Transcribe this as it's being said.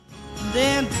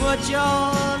Then put your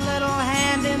little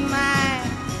hand in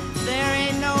mine. There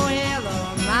ain't no hill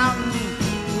or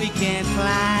mountain we can't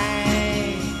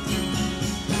climb,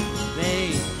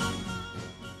 babe.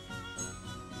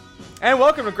 And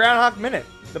welcome to Groundhog Minute,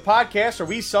 the podcast where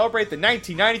we celebrate the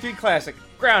 1993 classic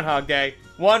Groundhog Day,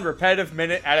 one repetitive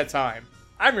minute at a time.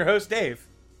 I'm your host, Dave.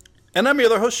 And I'm your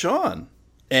other host, Sean.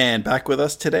 And back with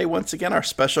us today, once again, our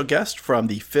special guest from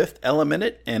the Fifth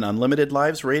Element and Unlimited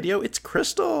Lives Radio, it's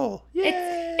Crystal.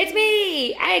 Yay! It's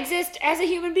me! I exist as a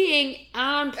human being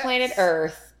on planet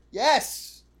Earth.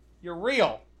 Yes! You're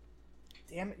real.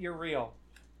 Damn it, you're real.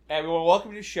 And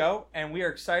welcome to the show, and we are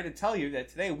excited to tell you that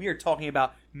today we are talking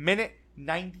about Minute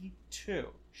 92.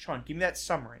 Sean, give me that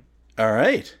summary. All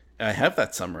right. I have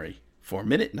that summary for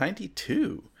Minute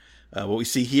 92. What we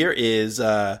see here is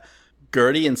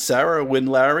Gertie and Sarah win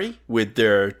Larry with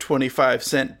their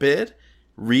 25-cent bid.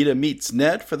 Rita meets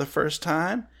Ned for the first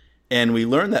time. And we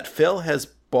learn that Phil has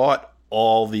bought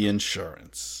all the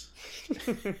insurance.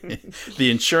 The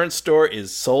insurance store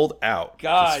is sold out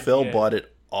because Phil bought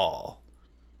it all.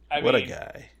 What a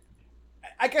guy.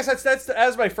 I guess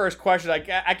that's my first question.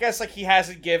 I guess like he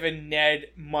hasn't given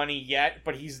Ned money yet,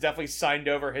 but he's definitely signed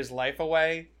over his life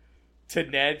away to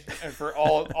Ned and for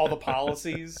all the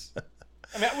policies.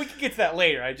 I mean, we can get to that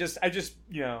later. I just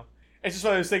you know, it's just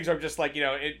one of those things where I'm just like, you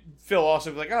know, Phil also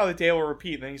was like, oh, the day will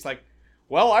repeat, and then he's like,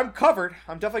 well, I'm covered.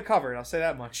 I'm definitely covered. I'll say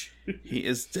that much. He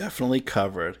is definitely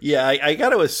covered. Yeah, I got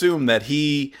to assume that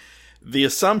the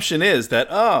assumption is that,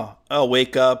 oh, I'll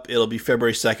wake up, it'll be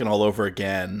February 2nd all over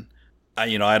again. I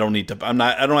don't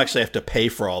actually have to pay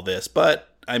for all this,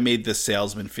 but I made this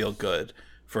salesman feel good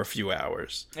for a few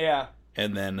hours. Yeah.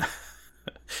 And then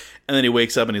he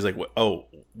wakes up and he's like, oh,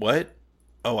 what?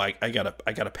 Oh, I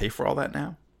gotta pay for all that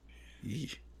now?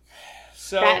 Eesh.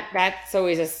 So that's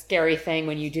always a scary thing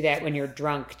when you do that when you're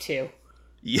drunk too.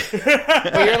 Yeah.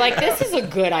 Where you're like, this is a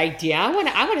good idea. I want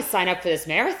to sign up for this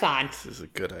marathon. This is a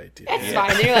good idea. That's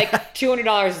fine. And then you're like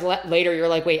 $200 later. You're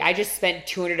like, wait, I just spent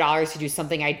 $200 to do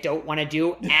something I don't want to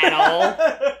do at all.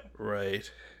 Right.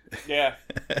 Yeah.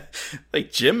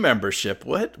 Like gym membership.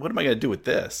 What am I going to do with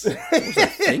this? What was I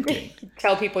thinking?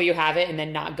 Tell people you have it and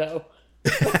then not go.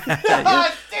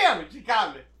 Damn it, you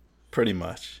got me. Pretty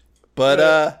much.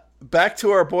 But back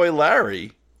to our boy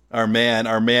Larry. Our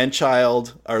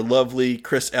man-child, our lovely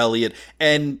Chris Elliott.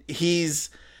 And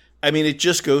it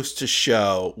just goes to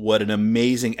show what an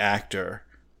amazing actor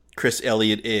Chris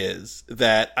Elliott is,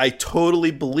 that I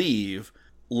totally believe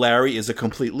Larry is a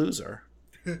complete loser.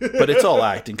 But it's all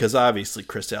acting, because obviously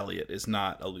Chris Elliott is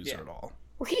not a loser at all.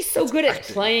 Well, he's so good at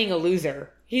playing a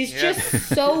loser. He's just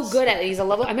so good at it. He's a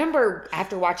level. I remember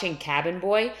after watching Cabin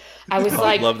Boy, I was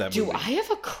like, do I have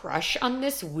a crush on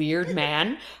this weird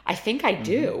man? I think I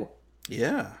do.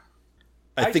 Yeah.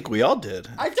 I think we all did.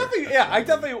 I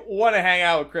definitely want to hang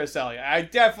out with Chris Elliott. I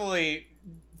definitely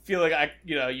feel like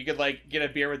you could like get a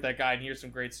beer with that guy and hear some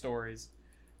great stories.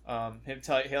 He'll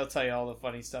tell you all the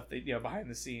funny stuff that, behind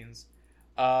the scenes.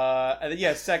 And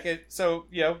then second, so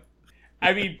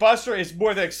Buster is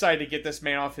more than excited to get this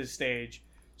man off his stage.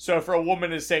 So for a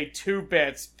woman to say 2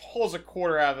 bits, pulls a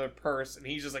quarter out of her purse, and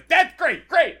he's just like, that's great.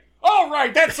 All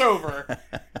right, that's over.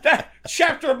 That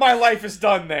chapter of my life is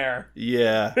done there.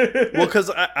 Yeah. Well,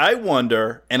 because I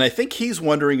wonder, and I think he's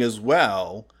wondering as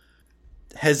well,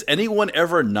 has anyone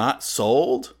ever not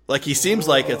sold? Like, he seems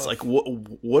like it's like,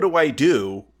 what do I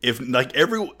do if, like,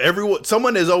 everyone,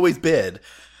 someone has always bid.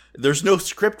 There's no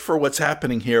script for what's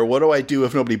happening here. What do I do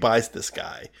if nobody buys this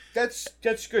guy? That's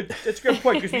good. That's a good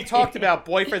point, because we talked about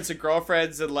boyfriends and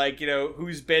girlfriends and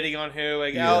who's bidding on who.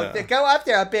 Like, go up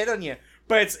there, I'll bid on you.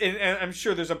 But and I'm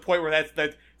sure there's a point where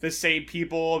that the same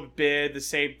people bid the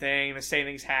same thing, the same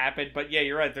things happen. But yeah,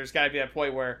 you're right. There's got to be that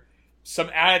point where some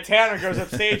out of towner goes up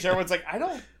stage. And everyone's like, I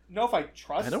don't know if I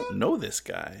trust him. I don't know this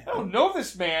guy. I don't know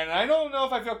this man. I don't know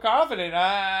if I feel confident.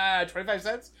 25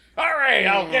 cents? All right,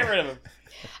 I'll get rid of him.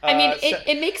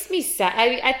 It makes me sad.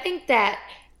 I think that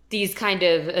these kind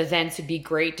of events would be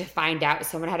great to find out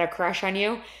someone had a crush on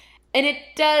you. And it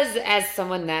does, as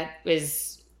someone that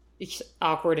is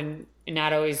awkward and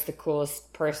not always the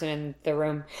coolest person in the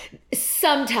room,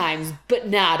 sometimes, but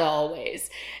not always.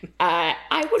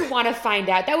 I would want to find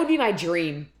out. That would be my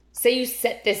dream. Say you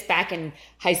set this back in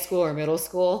high school or middle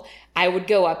school, I would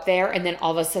go up there and then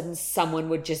all of a sudden someone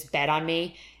would just bet on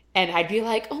me. And I'd be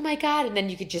like, oh my God. And then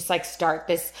you could just start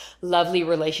this lovely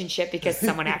relationship because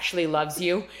someone actually loves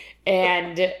you.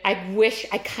 And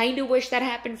I kind of wish that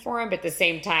happened for him. But at the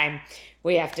same time,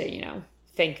 we have to,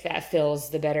 think that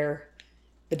Phil's the better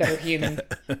human.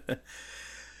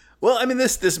 Well,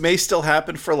 this may still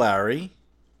happen for Larry.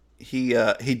 He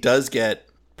does get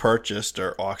purchased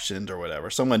or auctioned or whatever.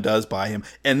 Someone does buy him.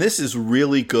 And this is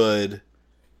really good,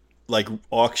 like,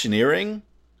 auctioneering.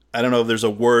 I don't know if there's a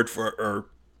word for, or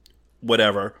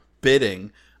whatever,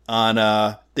 bidding on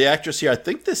the actress here. I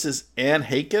think this is Anne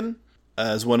Haken,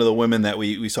 as one of the women that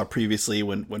we saw previously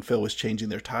when Phil was changing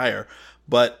their tire.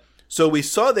 But so we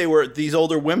saw these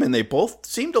older women, they both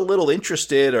seemed a little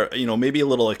interested or, maybe a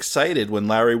little excited when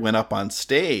Larry went up on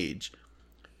stage.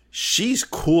 She's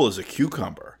cool as a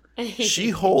cucumber. She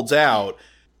holds out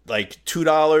like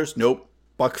 $2, nope.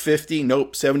 $1.50,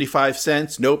 nope. 75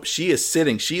 cents, nope. She is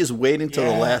sitting. She is waiting till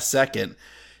the last second.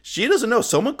 She doesn't know.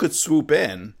 Someone could swoop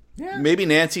in. Yeah. Maybe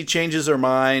Nancy changes her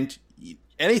mind.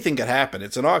 Anything could happen.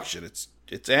 It's an auction.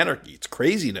 It's anarchy. It's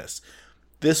craziness.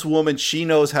 This woman, she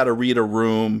knows how to read a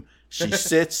room. She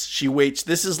sits. She waits.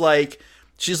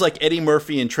 She's like Eddie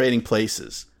Murphy in Trading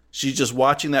Places. She's just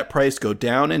watching that price go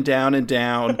down and down and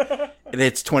down. And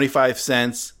it's 25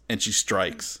 cents, and she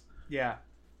strikes. Yeah.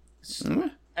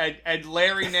 And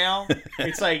Larry now,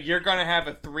 it's like, you're going to have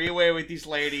a 3-way with these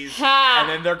ladies, and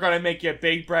then they're going to make you a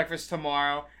big breakfast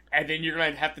tomorrow, and then you're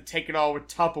going to have to take it all with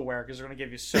Tupperware because they're going to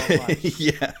give you so much.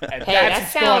 Yeah. And hey, that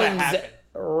sounds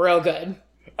real good.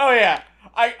 Oh, yeah.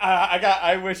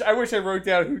 I wish I wrote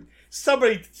down who...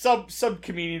 Somebody, some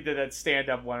comedian did that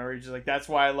stand-up one where he's just like, that's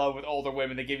why I love with older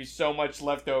women. They give you so much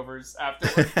leftovers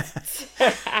afterwards.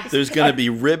 There's going to be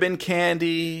ribbon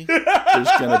candy.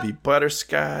 There's going to be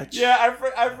butterscotch. Yeah,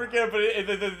 I forget, but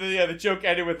the joke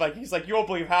ended with, like, he's like, you won't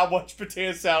believe how much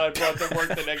potato salad I brought to work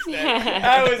the next day.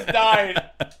 I was dying.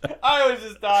 I was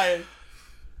just dying.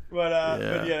 But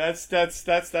yeah, that's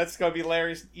going to be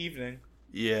Larry's evening.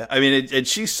 Yeah, I mean, and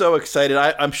she's so excited.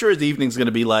 I'm sure the evening's going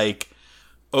to be like,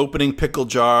 opening pickle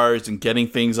jars and getting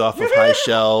things off of high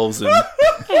shelves. And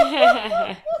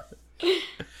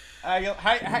how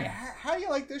do you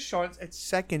like this, Sean? It's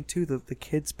second to the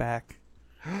kid's back.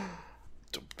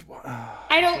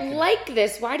 I don't like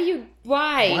this. Why?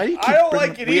 Why do you keep I don't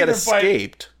like it we either, had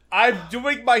escaped. I'm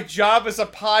doing my job as a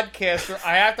podcaster.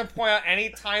 I have to point out any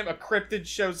time a cryptid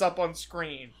shows up on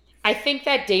screen. I think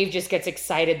that Dave just gets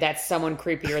excited that someone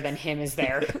creepier than him is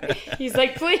there. He's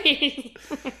like, please.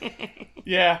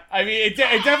 Yeah, I mean, it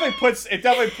definitely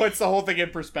puts the whole thing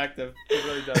in perspective. It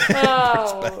really does.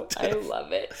 Oh, I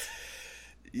love it.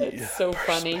 It's so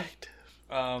funny.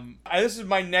 This is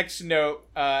my next note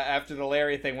after the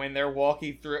Larry thing, when they're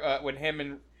walking through, when him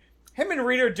and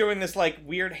Rita are doing this like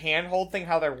weird handhold thing,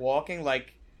 how they're walking,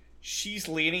 like she's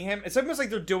leading him. It's almost like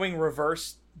they're doing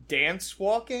reverse dance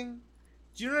walking.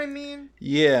 Do you know what I mean?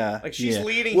 Yeah. Like she's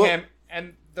leading him,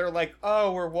 and they're like,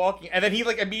 "Oh, we're walking," and then he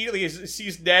like immediately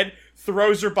sees Ned,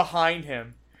 throws her behind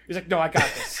him. He's like, "No, I got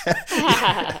this."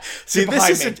 See,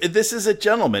 this is a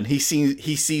gentleman. He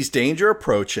sees danger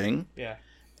approaching. Yeah.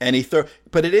 And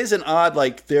but it is an odd,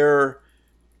 like,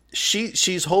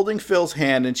 she's holding Phil's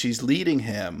hand and she's leading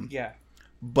him. Yeah.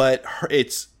 But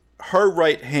it's her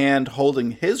right hand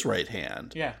holding his right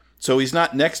hand. Yeah. So he's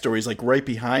not next to her, he's like right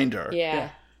behind her.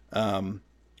 Yeah.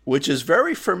 Which is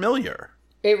very familiar.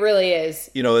 It really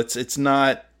is. It's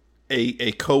not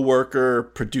a coworker,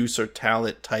 producer,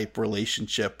 talent type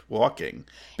relationship walking.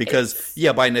 Because,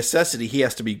 by necessity, he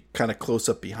has to be kind of close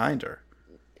up behind her.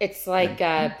 It's like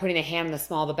putting a hand in the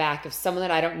small of the back. If someone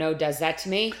that I don't know does that to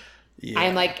me,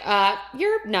 I'm like,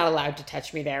 you're not allowed to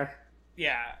touch me there.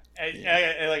 Yeah.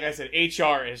 Like I said,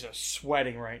 HR is just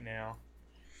sweating right now.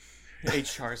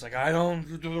 HR is like, I don't...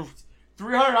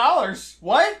 $300?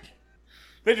 What?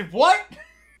 What?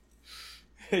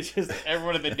 It's just,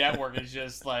 everyone in the network is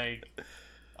just like,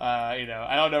 I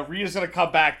don't know. Rita's going to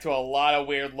come back to a lot of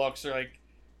weird looks. They're like,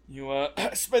 you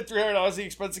spent $300 at the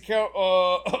expense account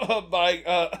buying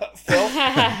Phil?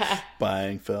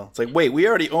 Buying Phil. It's like, wait, we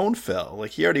already own Phil.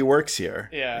 Like, he already works here.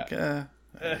 Yeah.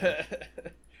 Like,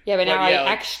 yeah, but now I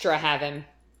extra have him.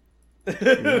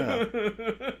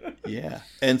 Yeah.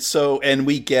 And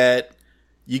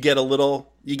you get a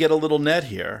little Ned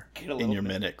here in your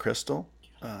minute, Crystal.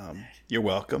 You're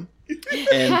welcome.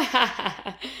 And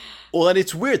and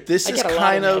it's weird. This is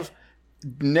kind of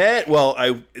Ned. Well,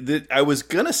 I was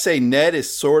gonna say Ned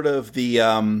is sort of the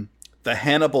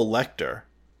Hannibal Lecter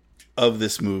of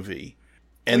this movie.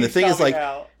 And the thing is, like,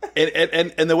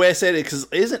 and the way I said it, because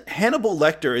isn't Hannibal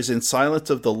Lecter is in Silence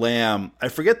of the Lamb? I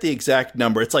forget the exact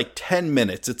number. It's like 10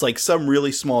 minutes. It's like some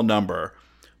really small number,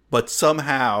 but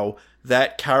somehow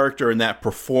that character and that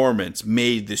performance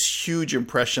made this huge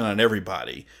impression on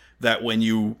everybody. That when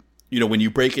you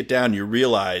break it down, you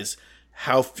realize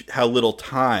how little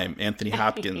time Anthony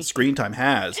Hopkins screen time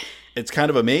has. It's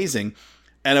kind of amazing.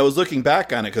 And I was looking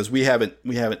back on it because we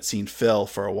haven't seen Phil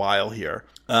for a while here.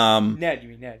 Ned, you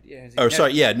mean Ned?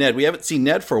 Yeah. Ned. We haven't seen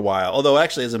Ned for a while, although it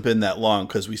actually hasn't been that long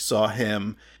because we saw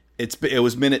him. It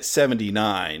was minute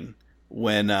 79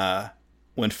 when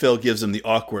Phil gives him the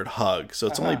awkward hug. So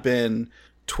it's only been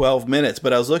 12 minutes.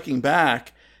 But I was looking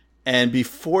back, and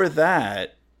before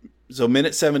that, so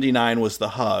minute 79 was the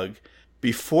hug.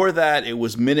 Before that, it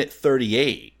was minute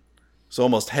 38. So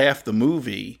almost half the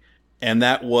movie. And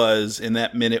that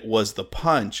minute was the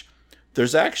punch.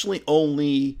 There's actually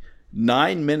only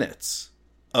 9 minutes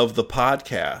of the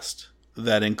podcast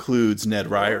that includes Ned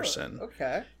Ryerson. Oh,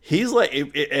 okay. He's like,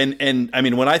 and I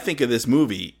mean, when I think of this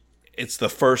movie, it's the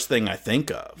first thing I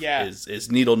think of. Yeah.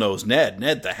 Is Needle Nose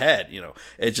Ned the head. You know,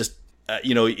 it's just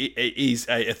he's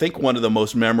I think one of the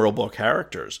most memorable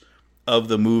characters of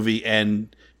the movie,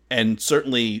 and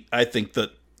certainly I think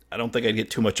that I don't think I'd get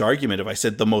too much argument if I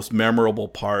said the most memorable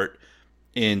part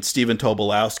in Stephen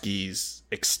Tobolowsky's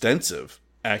extensive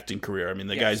acting career. I mean,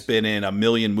 the guy's been in a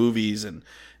million movies and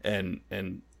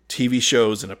TV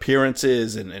shows and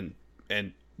appearances and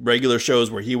regular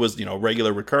shows where he was,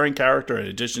 regular recurring character in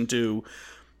addition to,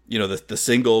 the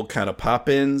single kind of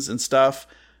pop-ins and stuff.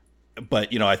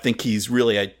 But, I think he's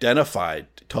really identified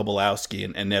Tobolowsky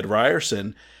and Ned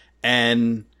Ryerson.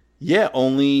 And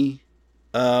only,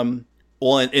 and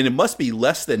it must be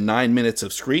less than 9 minutes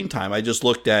of screen time. I just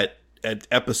looked at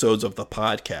episodes of the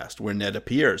podcast where Ned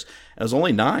appears. And it was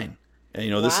only 9.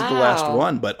 And, this is the last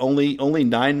one, but only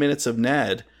 9 minutes of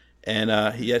Ned. And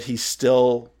yet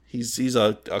he's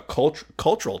a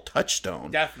cultural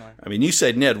touchstone. Definitely. I mean, you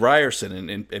said Ned Ryerson,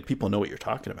 and people know what you're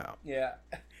talking about. Yeah.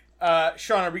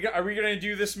 Sean, are we going to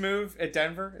do this move at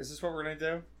Denver? Is this what we're going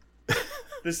to do?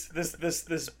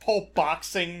 this pole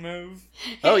boxing move?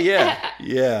 Oh, yeah.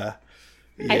 Yeah.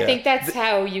 Yeah. I think that's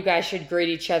how you guys should greet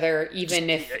each other, even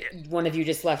if one of you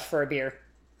just left for a beer.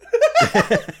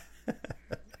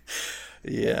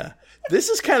 Yeah. This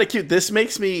is kind of cute. This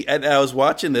makes me, and I was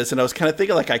watching this and I was kind of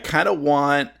thinking, like, I kind of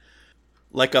want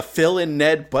like a Phil and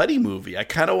Ned buddy movie. I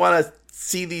kind of want to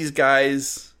see these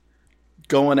guys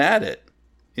going at it.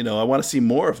 I want to see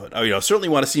more of it. I certainly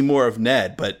want to see more of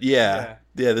Ned, but yeah,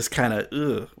 this kind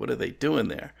of, what are they doing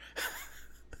there?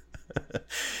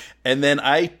 And then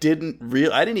I didn't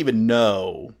even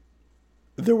know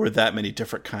there were that many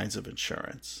different kinds of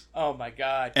insurance. Oh my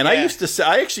God. And I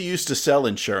actually used to sell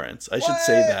insurance. I should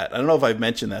say that. I don't know if I've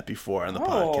mentioned that before on the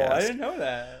podcast. I didn't know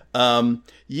that. I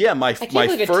can't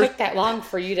believe it took that long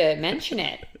for you to mention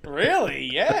it. Really?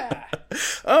 Yeah.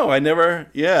 I never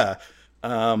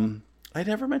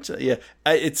mentioned it. Yeah.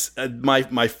 It's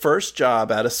my first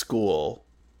job out of school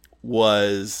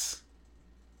was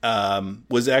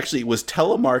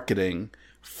telemarketing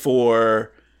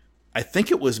for, I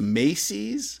think it was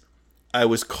Macy's. I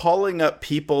was calling up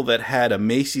people that had a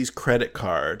Macy's credit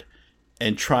card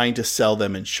and trying to sell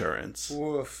them insurance.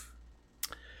 Woof.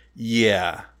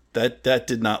 Yeah, that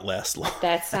did not last long.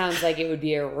 That sounds like it would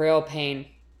be a real pain.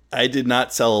 I did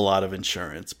not sell a lot of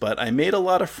insurance, but I made a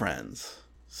lot of friends.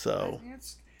 So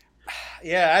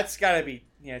that's got to be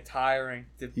tiring.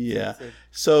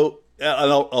 So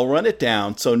I'll run it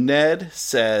down. So Ned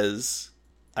says,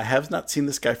 I have not seen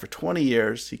this guy for 20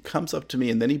 years. He comes up to me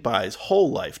and then he buys whole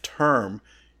life, term,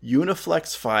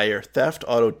 Uniflex fire, theft,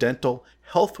 auto, dental,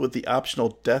 health with the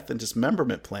optional death and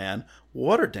dismemberment plan,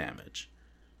 water damage.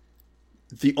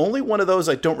 The only one of those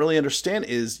I don't really understand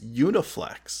is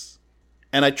Uniflex.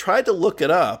 And I tried to look it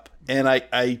up and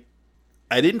I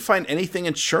didn't find anything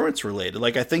insurance related.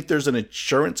 Like, I think there's an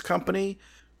insurance company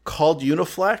called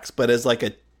Uniflex, but as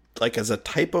as a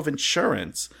type of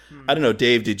insurance. I don't know,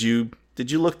 Dave, did you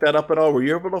look that up at all? Were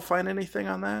you able to find anything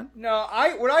on that? No,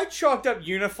 what I chalked up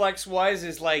Uniflex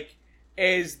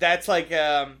that's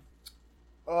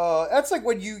like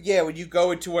when you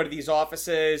go into one of these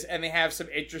offices and they have some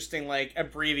interesting like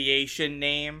abbreviation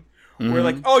name where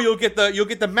like, you'll get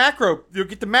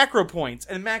the macro points,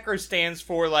 and macro stands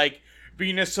for like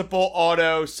municipal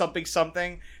auto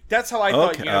something. That's how I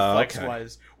thought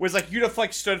Uniflex was like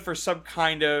Uniflex stood for some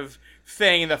kind of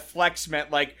thing, and the flex meant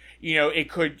like,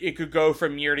 it could go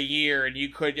from year to year, and you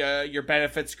could your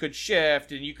benefits could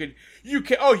shift, and you can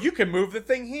move the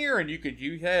thing here, and you could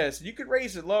do this, and you could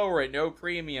raise it, lower it, no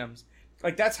premiums.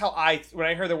 Like, that's how when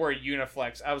I heard the word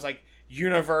Uniflex, I was like,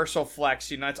 universal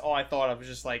flex. That's all I thought of, was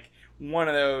just like one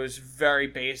of those very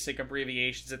basic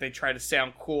abbreviations that they try to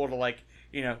sound cool to, like,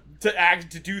 to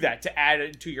add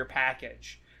it to your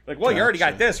package. Like, well, you already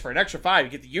got this for an extra $5. You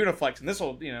get the Uniflex, and this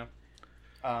will,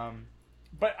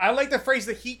 But I like the phrase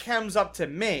that he comes up to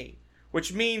me,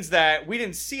 which means that we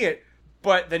didn't see it,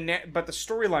 but the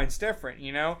storyline's different.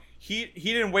 He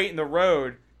didn't wait in the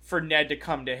road for Ned to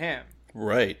come to him.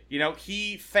 Right. You know,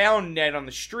 he found Ned on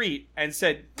the street and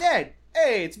said, Ned,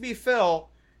 hey, it's me, Phil.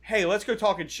 Hey, let's go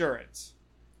talk insurance.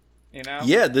 You know?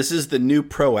 Yeah, this is the new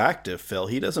proactive Phil.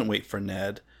 He doesn't wait for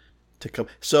Ned to come.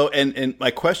 So, and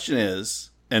my question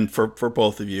is, and for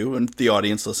both of you and the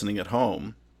audience listening at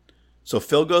home, so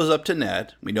Phil goes up to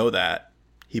Ned. We know that.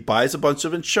 He buys a bunch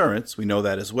of insurance. We know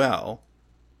that as well.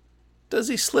 Does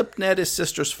he slip Ned his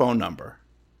sister's phone number?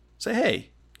 Say,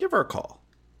 hey, give her a call.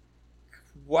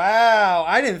 Wow,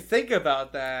 I didn't think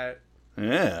about that.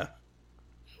 Yeah.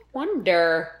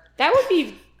 Wonder. That would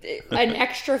be an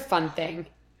extra fun thing.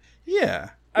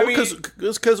 Yeah. I mean,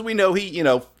 because we know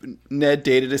Ned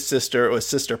dated his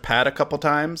sister Pat a couple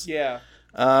times. Yeah.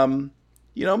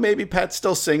 Maybe Pat's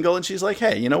still single and she's like,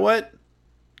 hey, you know what?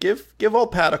 Give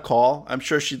old Pat a call. I'm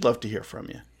sure she'd love to hear from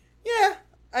you. Yeah.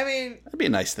 I mean, that'd be a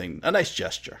nice thing, a nice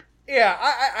gesture. Yeah,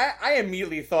 I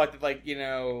immediately thought that,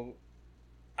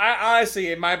 I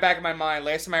honestly, in my back of my mind,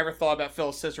 last time I ever thought about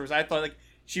Phil's sister was I thought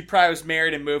she probably was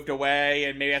married and moved away,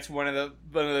 and maybe that's one of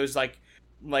those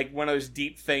one of those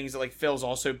deep things that Phil's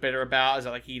also bitter about, is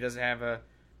that he doesn't have a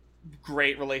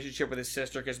great relationship with his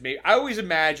sister, because maybe I always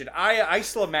imagine, I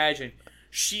still imagine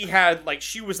she had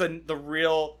she was the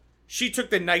real, she took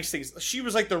the nice things, she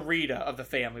was the Rita of the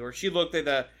family, where she looked at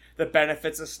the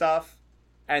benefits of stuff,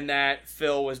 and that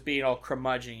Phil was being all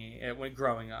curmudgeon when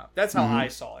growing up. That's how I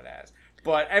saw it as.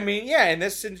 But I mean, yeah, in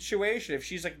this situation, if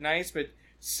she's nice but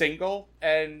single,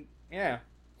 and yeah.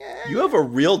 You have a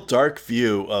real dark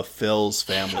view of Phil's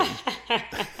family.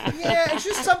 Yeah, it's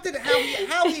just something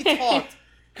how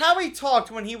he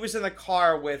talked when he was in the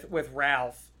car with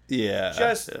Ralph. Yeah.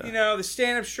 Just the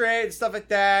stand up straight and stuff like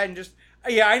that, and just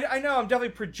I know I'm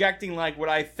definitely projecting what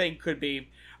I think could be.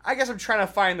 I guess I'm trying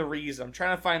to find the reason. I'm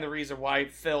trying to find the reason why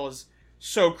Phil is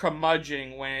so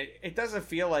curmudgeon when it doesn't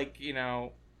feel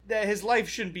that his life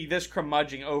shouldn't be this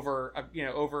curmudgeon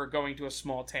over going to a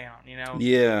small town.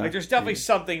 Yeah. There's definitely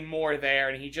something more there,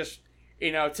 and he just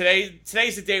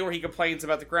today's the day where he complains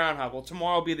about the groundhog. Well,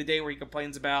 tomorrow will be the day where he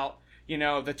complains about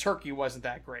the turkey wasn't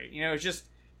that great. It's just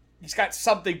he's got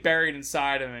something buried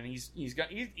inside him, and he needs he's got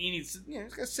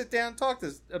to sit down and talk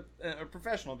to a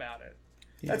professional about it.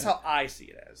 Yeah. That's how I see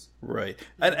it as. Right.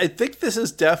 I think this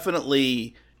is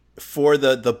definitely for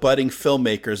the budding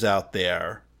filmmakers out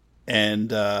there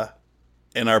and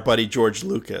our buddy George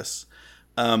Lucas.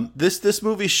 This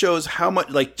movie shows how much,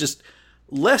 just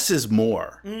less is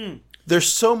more. There's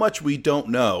so much we don't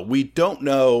know. We don't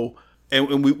know,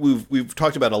 and we've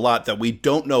talked about a lot, that we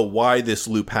don't know why this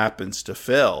loop happens to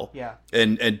Phil. Yeah.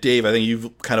 And Dave, I think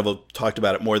you've kind of talked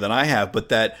about it more than I have, but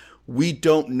that we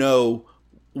don't know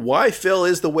why Phil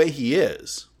is the way he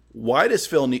is. Why does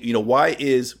Phil need, why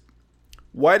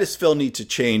does Phil need to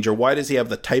change, or why does he have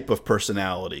the type of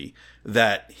personality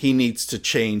that he needs to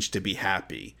change to be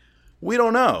happy? We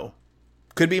don't know.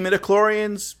 Could be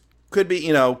midichlorians, could be,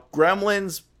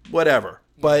 gremlins, whatever.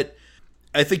 But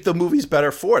I think the movie's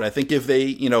better for it. I think if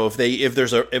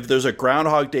there's a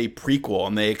Groundhog Day prequel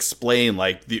and they explain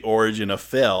the origin of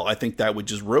Phil, I think that would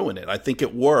just ruin it. I think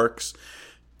it works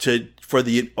for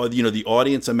the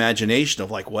audience imagination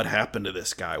of what happened to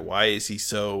this guy? Why is he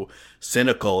so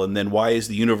cynical? And then why is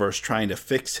the universe trying to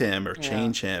fix him or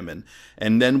change him?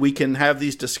 And then we can have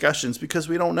these discussions because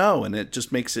we don't know, and it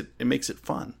just makes it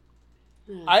fun.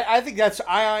 I think that's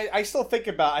I still think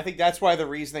about. I think that's why the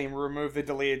reason they removed the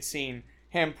deleted scene,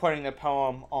 him putting the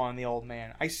poem on the old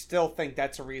man. I still think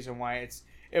that's a reason why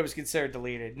it was considered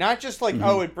deleted. Not just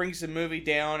it brings the movie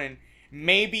down, and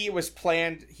maybe it was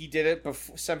planned. He did it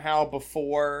somehow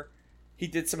before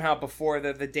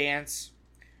the dance,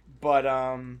 but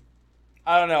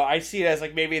I don't know. I see it as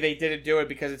maybe they didn't do it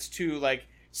because it's too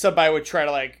somebody would try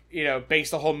to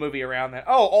base the whole movie around that.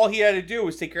 Oh, all he had to do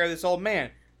was take care of this old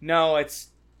man. No, it's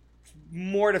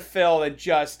more to Phil than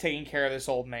just taking care of this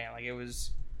old man.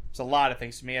 It's a lot of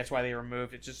things to me. That's why they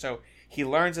removed it, just so he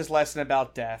learns his lesson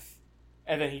about death,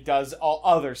 and then he does all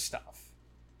other stuff.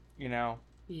 Yeah.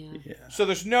 So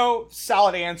there's no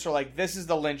solid answer this is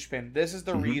the linchpin. This is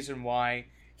the reason why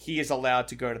he is allowed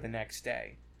to go to the next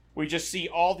day. We just see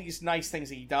all these nice things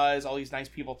he does, all these nice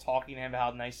people talking to him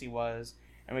about how nice he was,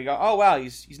 and we go, oh wow,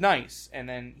 he's nice, and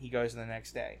then he goes to the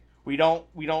next day. We don't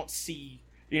see,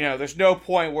 there's no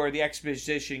point where the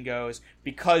exposition goes,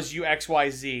 because you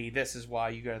XYZ, this is why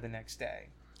you go to the next day.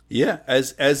 Yeah,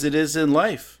 as it is in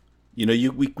life.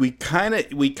 We kind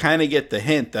of get the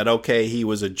hint that, okay, he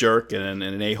was a jerk and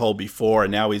an a-hole before,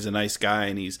 and now he's a nice guy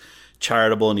and he's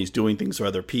charitable and he's doing things for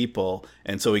other people,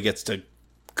 and so he gets to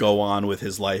go on with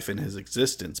his life and his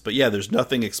existence. But yeah, there's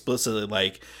nothing explicitly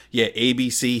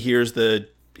ABC, here's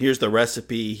the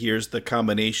recipe, here's the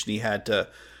combination he had to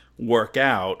work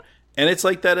out, And it's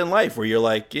like that in life where you're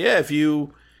like, yeah, if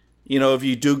you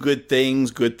do good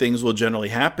things will generally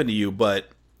happen to you, but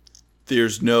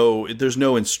there's no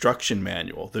instruction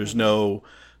manual. There's no,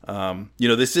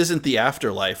 this isn't the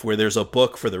afterlife where there's a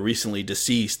book for the recently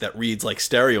deceased that reads like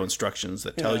stereo instructions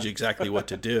that tells you exactly what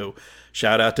to do.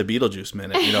 Shout out to Beetlejuice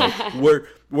Minute.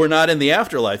 We're not in the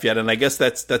afterlife yet. And I guess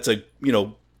that's a,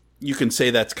 you can say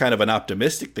that's kind of an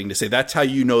optimistic thing to say. That's how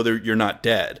you know that you're not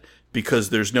dead, because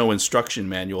there's no instruction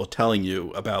manual telling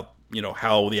you about,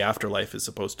 how the afterlife is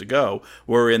supposed to go.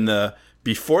 Where in the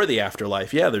before the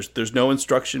afterlife, there's no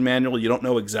instruction manual. You don't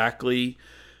know exactly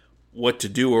what to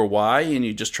do or why, and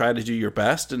you just try to do your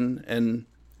best. And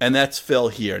that's Phil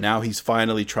here. Now he's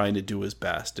finally trying to do his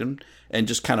best and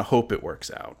just kind of hope it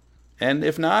works out. And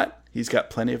if not, he's got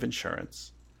plenty of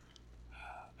insurance.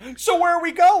 So where are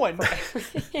we going?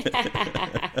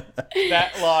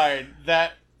 That line.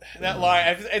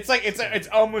 It's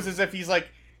almost as if he's like,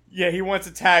 yeah, he wants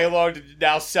to tag along to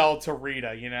now sell to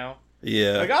Rita,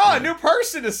 Yeah. Like, a new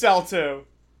person to sell to.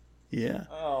 Yeah.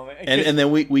 Oh, man. And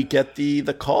then we get the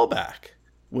callback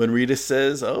when Rita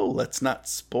says, "Oh, let's not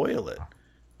spoil it."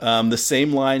 The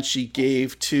same line she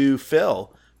gave to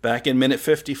Phil back in minute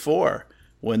 54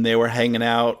 when they were hanging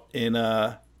out in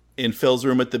Phil's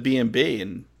room at the B&B,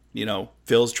 and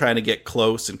Phil's trying to get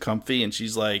close and comfy, and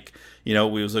she's like, it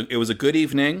was a good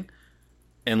evening,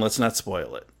 and let's not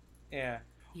spoil it. Yeah.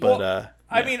 But well,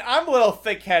 I mean, I'm a little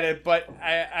thick-headed, but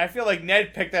I feel like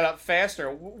Ned picked that up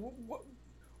faster. What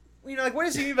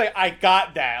does he mean by I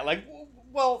got that? Like,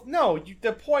 well, no.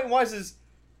 The point is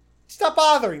stop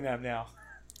bothering them now.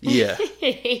 Yeah.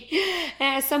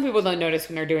 Some people don't notice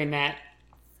when they're doing that.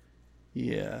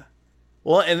 Yeah.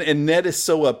 Well, and Ned is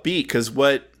so upbeat because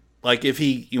when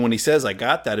he says I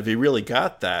got that, if he really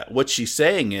got that, what she's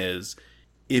saying is,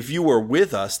 if you were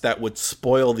with us, that would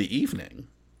spoil the evening.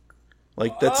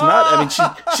 Like, that's not, I mean,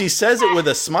 she says it with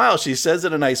a smile. She says it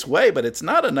in a nice way, but it's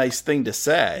not a nice thing to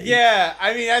say. Yeah,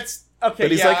 I mean, that's, okay,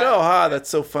 but he's like, that's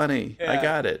so funny. Yeah. I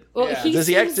got it. Well, yeah. Does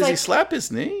he slap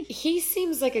his knee? He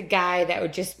seems like a guy that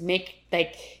would just make,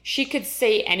 like, she could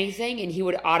say anything and he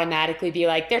would automatically be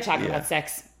like, they're talking about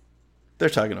sex. They're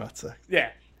talking about sex. Yeah.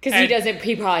 Because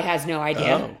he probably has no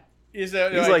idea. Oh. He's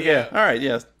like, yeah, all right,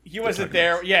 yeah. He wasn't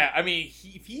there. Yeah, I mean,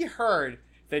 if he heard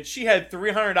that she had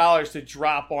 $300 to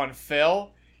drop on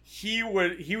Phil, he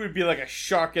would be like a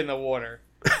shark in the water.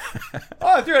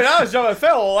 $300 on Phil.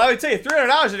 Well, I would tell you,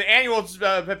 $300 is an annual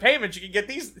payment. You can get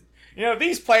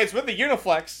these plans with the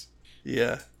Uniflex.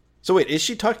 Yeah. So wait, is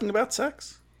she talking about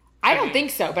sex? I don't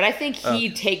think so, but I think he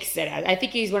takes it. I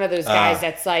think he's one of those guys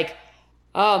that's like,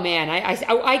 oh man,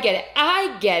 I get it.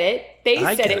 I get it. They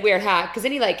said it weird, huh? Because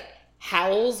then he like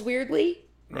howls weirdly.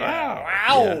 Wow.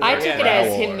 Yeah. I took it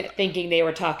as him thinking they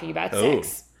were talking about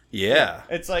sex. Yeah.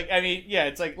 It's like, I mean,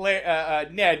 it's like,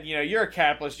 Ned, you're a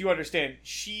capitalist. You understand.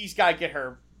 She's got to get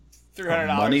her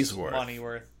 $300 money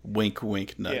worth. Wink,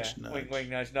 wink, nudge, nudge. Wink, wink,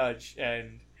 nudge, nudge.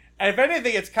 And if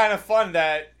anything, it's kind of fun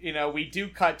that, we do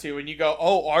cut to and you go,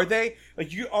 oh, are they?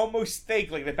 Like, you almost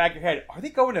think, like, in the back of your head, are they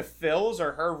going to Phil's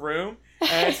or her room?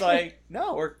 And it's like,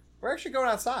 no, we're actually going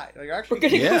outside. Like, we're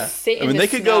going to go sit in the they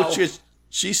snow. could go.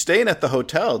 She's staying at the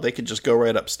hotel. They could just go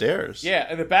right upstairs. Yeah,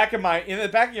 in the back of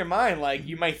your mind, like,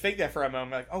 you might think that for a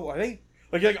moment, like, oh, are they?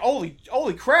 Like, you're like,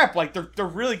 holy crap! Like, they're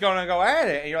really going to go at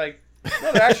it, and you're like,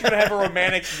 no, they're actually going to have a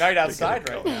romantic night outside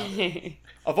right now.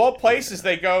 Of all places,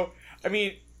 they go. I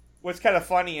mean, what's kind of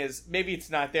funny is maybe it's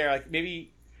not there. Like,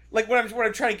 maybe, like, what I'm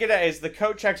trying to get at is the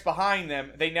coat checks behind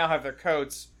them. They now have their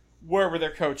coats. Where were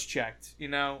their coats checked? Check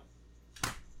it out.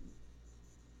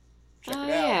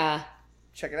 Yeah.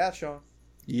 Check it out, Sean.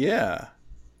 Yeah,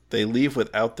 they leave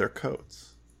without their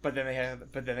coats. But then they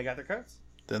got their coats.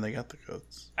 Then they got the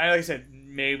coats. Like I said,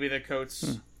 maybe the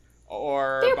coats,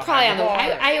 or they're probably on the.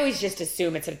 I always just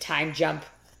assume it's a time jump.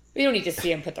 We don't need to see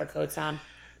them put their coats on.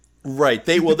 Right.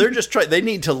 They're just trying. They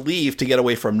need to leave to get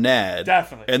away from Ned.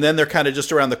 Definitely. And then they're kind of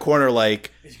just around the corner,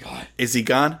 like, is he gone? Is he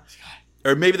gone?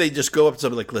 Or maybe they just go up to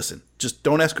somebody like, listen, just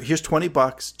don't ask. Here's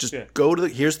 $20. Just go to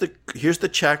here's the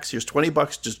checks. Here's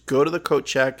 $20. Just go to the coat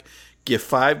check. Give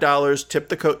 $5, tip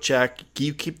the coat check,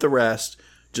 you keep the rest.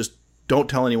 Just don't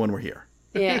tell anyone we're here.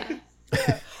 Yeah.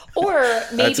 Or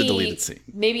maybe that's a deleted scene.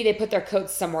 Maybe they put their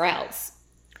coats somewhere else.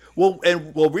 Well,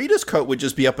 Rita's coat would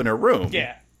just be up in her room.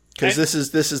 Yeah. Because this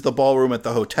is the ballroom at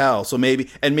the hotel. So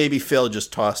maybe Phil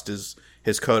just tossed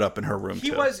his coat up in her room. He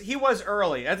was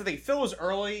early. That's the thing. Phil was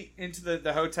early into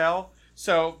the hotel.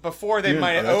 So before they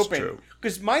might have opened.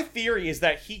 Because my theory is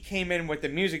that he came in with the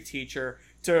music teacher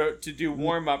to do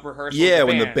warm-up rehearsal. Yeah,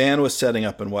 when the band was setting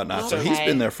up and whatnot. Okay. So he's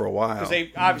been there for a while. Because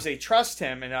they obviously trust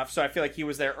him enough, so I feel like he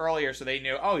was there earlier, so they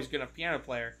knew, oh, he's going to piano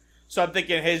player. So I'm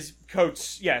thinking his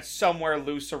coat's somewhere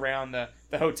loose around the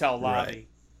hotel lobby.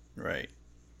 Right.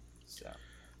 So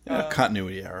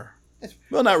continuity error.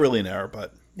 Well, not really an error,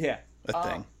 but a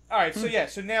thing. All right,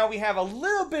 so now we have a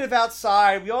little bit of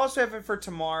outside. We also have it for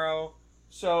tomorrow.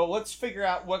 So let's figure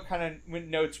out what kind of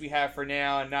notes we have for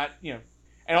now, and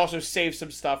and also save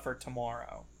some stuff for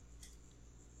tomorrow.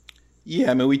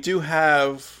 Yeah, I mean, we do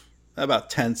have about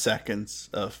 10 seconds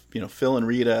of Phil and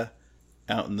Rita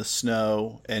out in the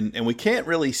snow, and we can't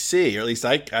really see, or at least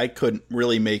I couldn't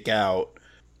really make out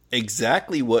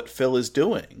exactly what Phil is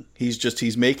doing.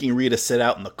 He's making Rita sit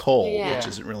out in the cold, which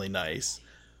isn't really nice.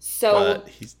 So but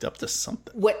he's up to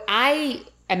something. What I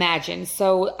imagine,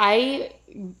 so I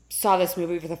saw this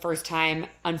movie for the first time,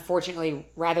 unfortunately,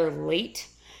 rather late.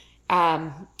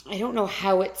 I don't know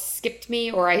how it skipped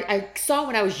me, or I saw it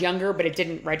when I was younger, but it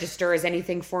didn't register as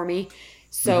anything for me.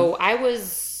 So I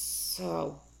was,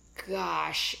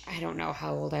 I don't know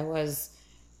how old I was.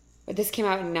 But this came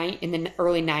out in the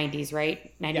early 90s,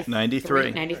 right?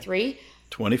 93. 93?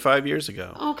 25 years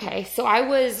ago. Okay, so I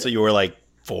was... So you were like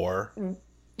 4?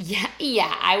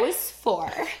 Yeah, I was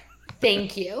 4.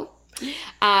 Thank you.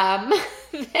 I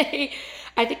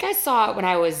think I saw it when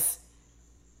I was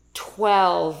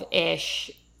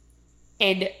 12-ish.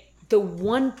 And the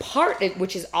one part,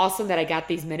 which is awesome that I got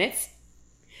these minutes,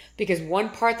 because one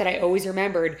part that I always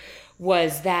remembered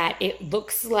was that it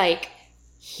looks like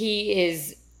he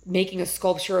is making a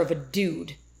sculpture of a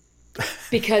dude.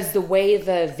 Because the way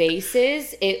the vase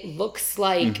is, it looks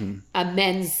like a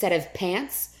men's set of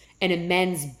pants and a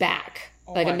men's back.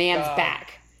 Like a man's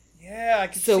back. Yeah, I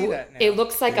can see that now. It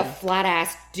looks like a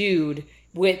flat-ass dude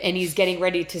and he's getting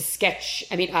ready to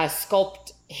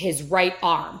sculpt his right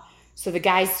arm. So the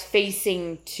guy's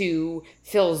facing to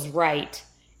Phil's right,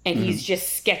 and he's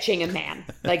just sketching a man,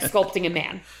 like sculpting a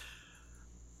man.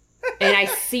 And I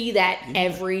see that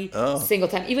every single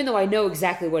time. Even though I know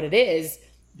exactly what it is,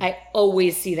 I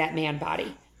always see that man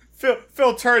body.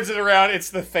 Phil turns it around.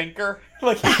 It's the Thinker.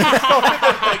 Like, he's the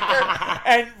Thinker.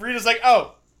 And Rita's like,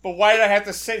 oh, but why did I have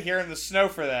to sit here in the snow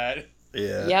for that?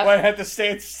 Yeah. Yep. Why did I have to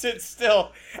sit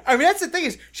still? I mean, that's the thing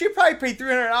is, she probably paid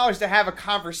 $300 to have a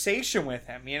conversation with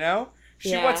him,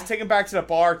 She wants to take him back to the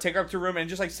bar, take her up to her room, and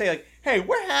just, say, hey,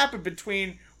 what happened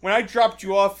between when I dropped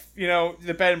you off,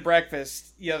 the bed and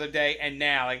breakfast the other day and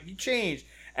now? Like, you changed.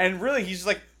 And really, he's just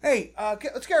like, hey,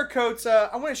 let's get our coats.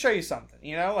 I want to show you something,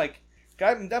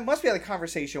 God, that must be how the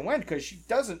conversation went, because she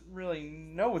doesn't really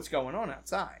know what's going on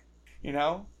outside,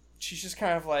 She's just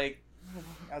kind of like,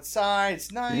 outside,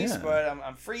 it's nice, but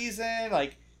I'm freezing.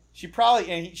 Like, she's probably,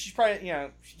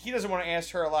 he doesn't want to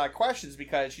ask her a lot of questions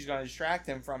because she's going to distract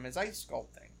him from his ice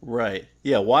sculpting. Right.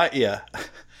 Yeah, why? Yeah.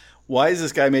 Why is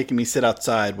this guy making me sit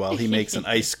outside while he makes an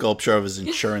ice sculpture of his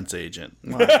insurance agent?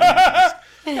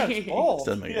 That's bold.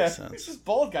 Doesn't make any sense. This is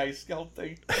bold guy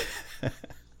sculpting.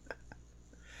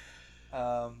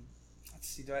 Let's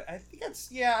see. I think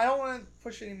that's... Yeah, I don't want to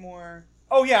push any more.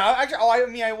 Oh, yeah.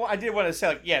 Actually, I did want to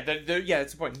say,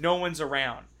 that's the point. No one's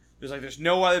around. There's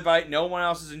no other bite. No one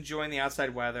else is enjoying the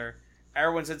outside weather.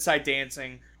 Everyone's inside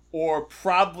dancing. Or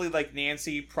probably,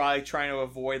 Nancy, probably trying to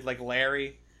avoid,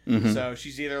 Larry. Mm-hmm. So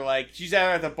she's either at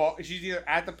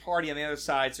the party on the other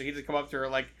side, so he had to come up to her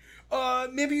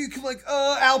maybe you could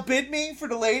outbid me for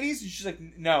the ladies, and she's like,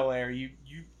 no, Larry,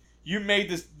 you made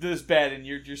this bed and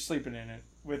you're sleeping in it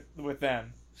with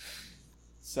them.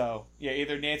 So yeah,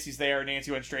 either Nancy's there or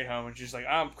Nancy went straight home and she's like,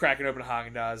 I'm cracking open a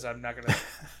Haagen-Dazs. I'm not gonna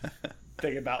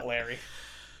think about Larry.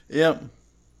 Yep.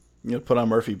 You put on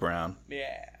Murphy Brown.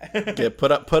 Yeah.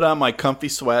 Put on my comfy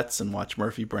sweats and watch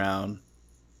Murphy Brown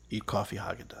eat coffee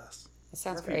Haagen-Dazs. That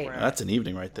sounds Murphy great. Brown. That's an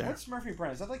evening right there. What's Murphy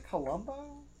Brown? Is that like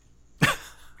Columbo?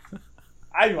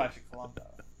 I'd watch Columbo.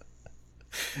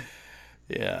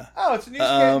 Yeah. Oh, it's a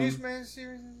newsman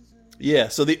series. Yeah.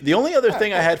 So the only other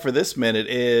thing I had for this minute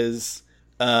is,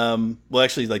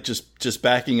 actually, just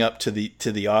backing up to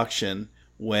the auction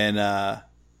when the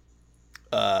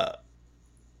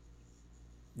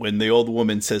old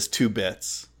woman says 2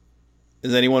 bits.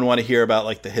 Does anyone want to hear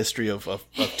about the history of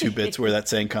 2 bits, where that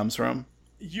saying comes from?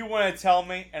 You want to tell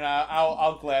me, and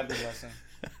I'll gladly listen.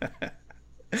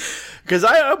 Because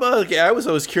I was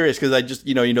always curious, because I just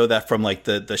that from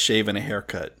the shave and a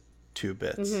haircut 2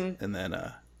 bits, and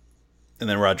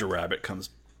then Roger Rabbit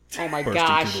comes. Oh my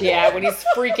gosh! Yeah, when he's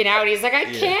freaking out, he's like, I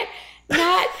can't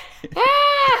not.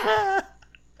 Ah!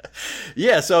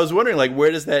 Yeah, so I was wondering,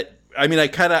 where does that? I mean,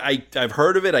 I've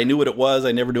heard of it. I knew what it was.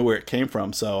 I never knew where it came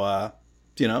from. So, I'm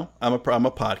a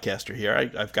podcaster here.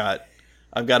 I've got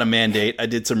a mandate. I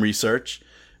did some research.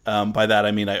 By that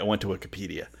I mean I went to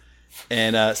Wikipedia.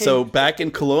 And so back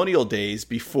in colonial days,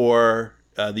 before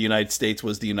the United States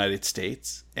was the United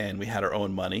States and we had our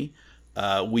own money,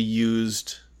 we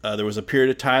used, there was a period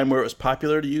of time where it was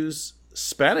popular to use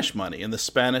Spanish money and the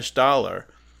Spanish dollar.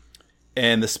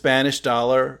 And the Spanish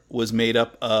dollar was made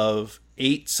up of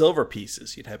 8 silver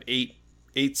pieces. You'd have eight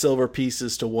silver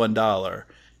pieces to $1.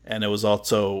 And it was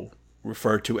also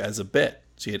referred to as a bit.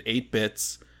 So you had 8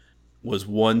 bits was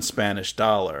 1 Spanish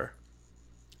dollar.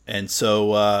 And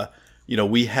so,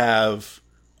 we have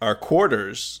our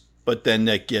quarters, but then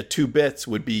 2 bits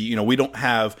would be, we don't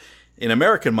have, in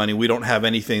American money, we don't have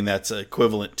anything that's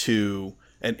equivalent to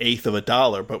an eighth of a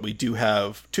dollar, but we do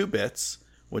have 2 bits,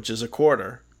 which is a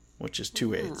quarter, which is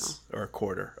 2/8 or a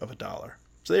quarter of a dollar.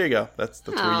 So there you go. That's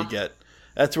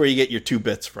where you get your 2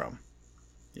 bits from.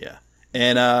 Yeah.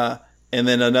 And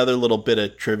then another little bit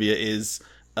of trivia is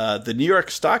the New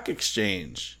York Stock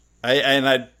Exchange.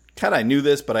 I kind of knew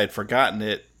this, but I'd forgotten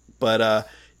it. But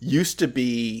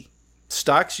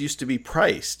stocks used to be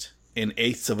priced in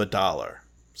eighths of a dollar.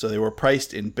 So they were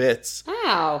priced in bits.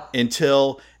 Wow.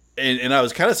 Until, and I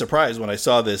was kind of surprised when I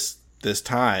saw this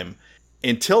time,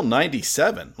 until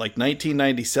 97, like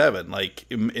 1997, like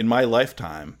in my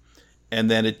lifetime.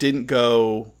 And then it didn't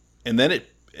go, and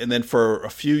then for a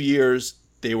few years,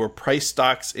 they were price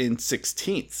stocks in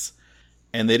sixteenths.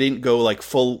 And they didn't go like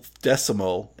full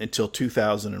decimal until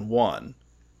 2001.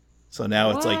 So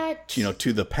now it's like,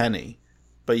 to the penny.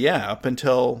 But yeah, up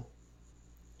until,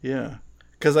 yeah.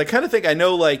 Because I kind of think I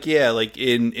know, like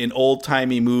in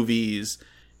old-timey movies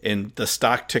and the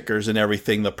stock tickers and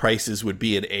everything, the prices would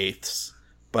be in eighths.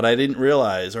 But I didn't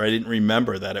realize, or I didn't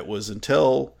remember that it was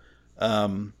until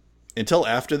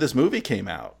after this movie came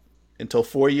out, until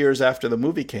 4 years after the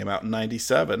movie came out in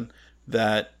 97,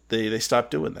 that they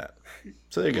stopped doing that.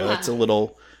 So there you go.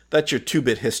 That's your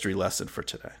 2-bit history lesson for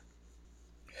today.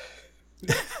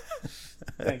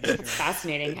 Thank you.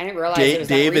 Fascinating. I didn't realize it was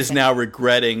Dave that is now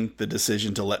regretting the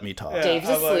decision to let me talk. Yeah, Dave's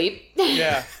asleep.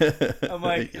 Yeah. I'm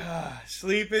like,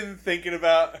 sleeping, thinking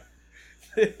about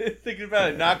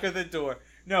a knock at the door.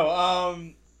 No,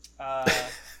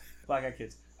 Black Eyed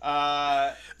Kids.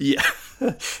 Yeah.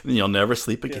 You'll never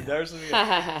sleep again. Yeah, never sleep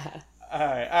again. All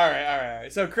right.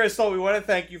 So, Crystal, we want to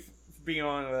thank you for being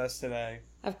on with us today.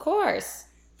 Of course.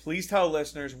 Please tell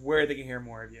listeners where they can hear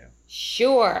more of you.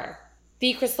 Sure.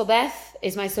 The Crystal Beth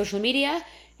is my social media,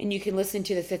 and you can listen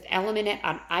to The Fifth Element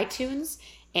on iTunes.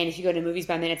 And if you go to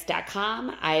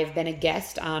moviesbyminutes.com, I've been a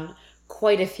guest on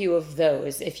quite a few of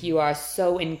those, if you are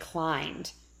so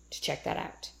inclined to check that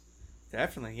out.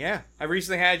 Definitely, yeah. I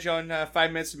recently had you on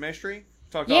 5 Minutes of Mystery.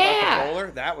 Talked all about the bowler.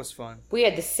 That was fun. We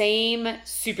had the same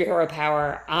superhero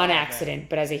power on accident,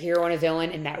 but as a hero and a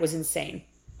villain, and that was insane.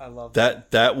 I love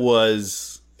that. That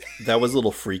was a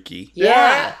little freaky.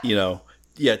 Yeah.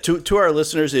 Yeah, to our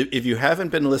listeners, if you haven't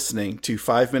been listening to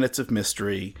 5 Minutes of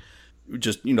Mystery,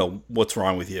 just, what's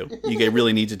wrong with you? You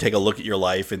really need to take a look at your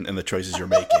life and the choices you're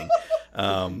making.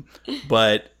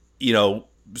 But,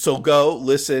 so go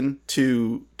listen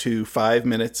to 5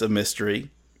 Minutes of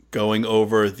Mystery, going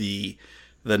over the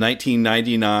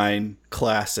 1999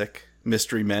 classic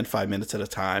Mystery Men, 5 minutes at a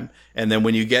time. And then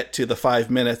when you get to the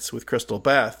 5 minutes with Crystal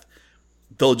Beth,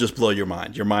 they'll just blow your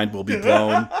mind. Your mind will be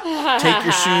blown.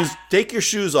 Take your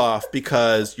shoes off,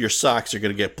 because your socks are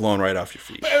going to get blown right off your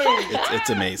feet. It's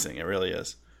amazing. It really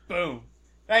is. Boom.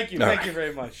 Thank you. Thank you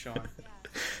very much, Sean.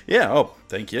 Yeah. Oh,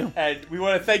 thank you. And we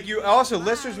want to thank you. Also,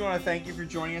 listeners, we want to thank you for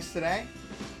joining us today.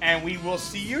 And we will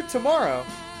see you tomorrow,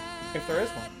 if there is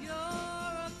one.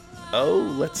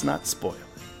 Oh, let's not spoil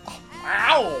it.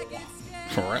 Ow!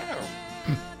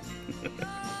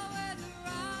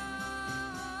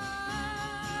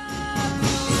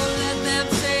 Let them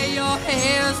say your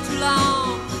hair's too long.